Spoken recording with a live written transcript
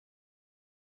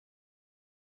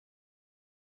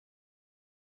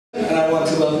And I want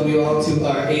to welcome you all to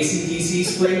our ACDC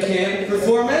Spring Camp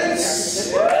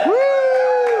performance.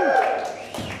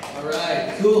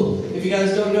 Alright, cool. If you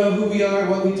guys don't know who we are,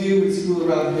 what we do, we're School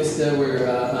around VIsta. We're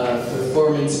a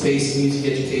performance-based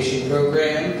music education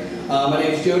program. My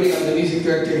name is Jody. I'm the music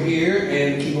director here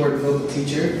and keyboard and vocal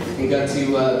teacher. And got to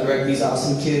direct these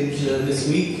awesome kids this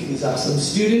week, these awesome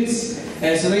students.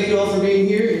 And so thank you all for being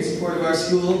here in support of our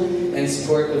school and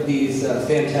support of these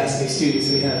fantastic students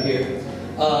we have here.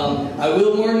 I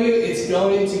will warn you, it's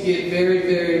going to get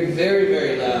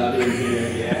very loud in here.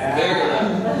 Yeah. Very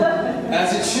loud.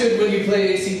 As it should when you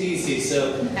play ACDC.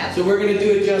 So we're going to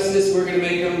do it justice. We're going to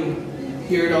make them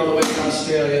hear it all the way from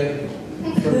Australia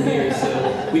from here.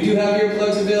 So we do have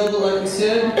earplugs available, like we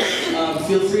said.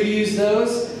 Feel free to use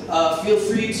those. Feel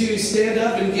free to stand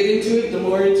up and get into it. The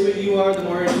more into it you are, the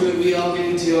more into it we all get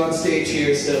into on stage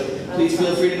here. So please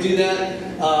feel free to do that.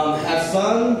 Have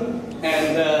fun.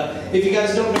 And if you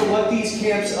guys don't know what these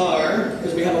camps are,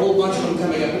 because we have a whole bunch of them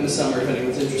coming up in the summer if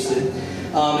anyone's interested,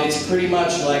 it's pretty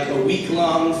much like a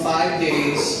week-long, 5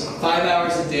 days, 5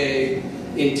 hours a day,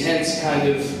 intense kind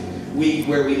of week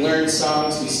where we learn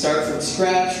songs. We start from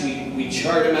scratch, we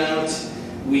chart them out,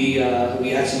 we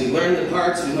actually learn the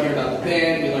parts, we learn about the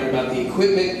band, we learn about the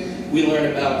equipment, we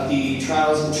learn about the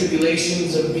trials and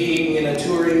tribulations of being in a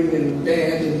touring and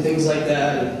band and things like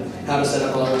that, and how to set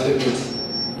up all our equipment.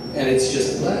 And it's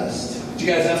just a blast. Did you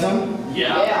guys have fun?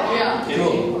 Yeah.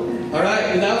 Cool. All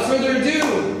right, without further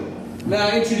ado, now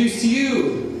I introduce to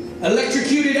you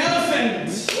Electrocuted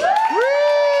Elephant.